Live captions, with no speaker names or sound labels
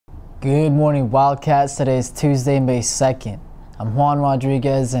Good morning, Wildcats. Today is Tuesday, May 2nd. I'm Juan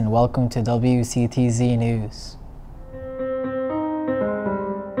Rodriguez and welcome to WCTZ News.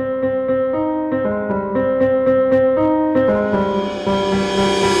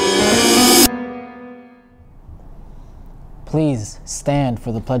 Please stand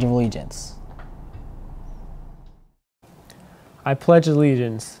for the Pledge of Allegiance. I pledge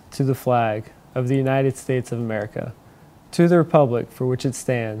allegiance to the flag of the United States of America, to the republic for which it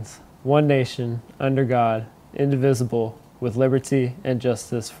stands, one nation, under God, indivisible, with liberty and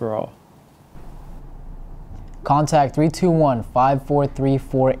justice for all. Contact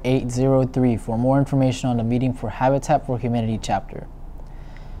 321-543-4803 for more information on the meeting for Habitat for Humanity chapter.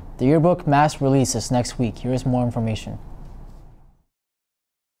 The yearbook mass release is next week. Here is more information.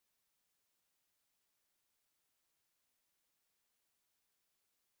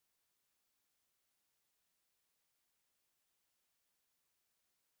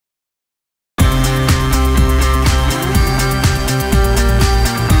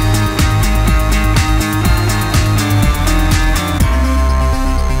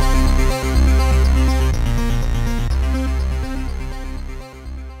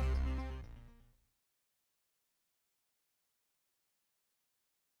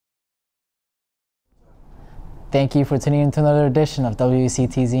 Thank you for tuning in to another edition of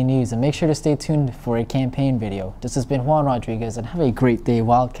WCTZ News, and make sure to stay tuned for a campaign video. This has been Juan Rodriguez, and have a great day,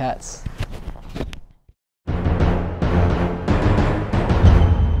 Wildcats.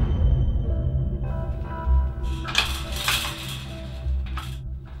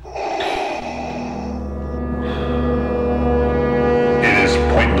 It is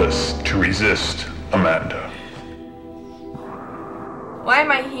pointless to resist, Amanda. Why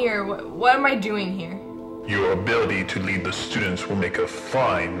am I here? What am I doing here? Your ability to lead the students will make a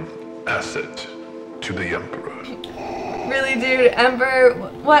fine asset to the Emperor. Really, dude? Emperor?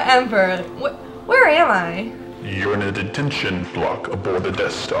 What Emperor? Where am I? You're in a detention block aboard the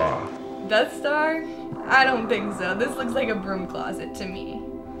Death Star. Death Star? I don't think so. This looks like a broom closet to me.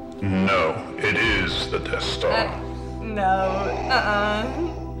 No, it is the Death Star. No.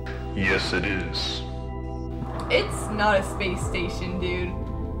 Yes, it is. It's not a space station, dude.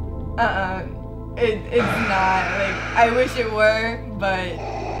 It's not. Like, I wish it were, but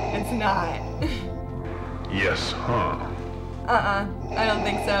it's not. Yes, huh? I don't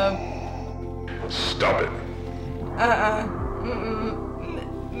think so. Stop it.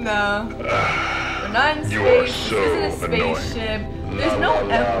 No. We're not in space. You are This so isn't a spaceship. annoying. There's no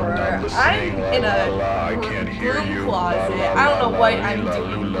emperor. I'm in a broom closet. I don't know what I'm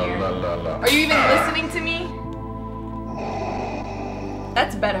doing here. Are you even listening to me?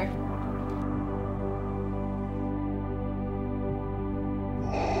 That's better.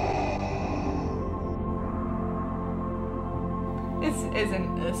 This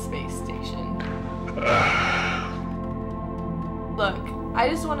isn't a space station. Look, I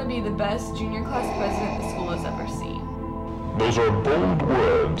just want to be the best junior class president the school has ever seen. Those are bold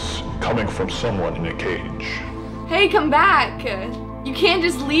words coming from someone in a cage. Hey, come back! You can't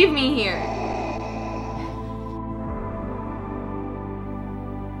just leave me here.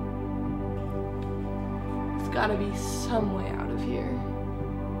 There's gotta be some way out of here.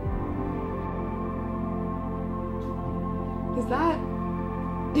 Is that?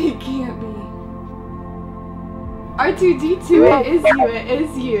 It can't be. R2-D2, it is you, it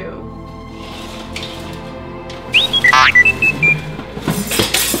is you.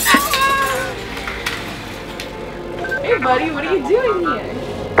 Hey buddy, what are you doing here?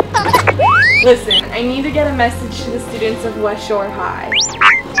 Listen, I need to get a message to the students of West Shore High.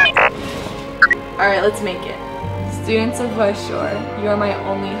 Alright, let's make it. Students of West Shore, you are my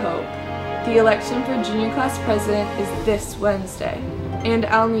only hope. The election for junior class president is this Wednesday, and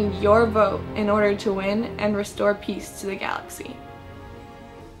I'll need your vote in order to win and restore peace to the galaxy.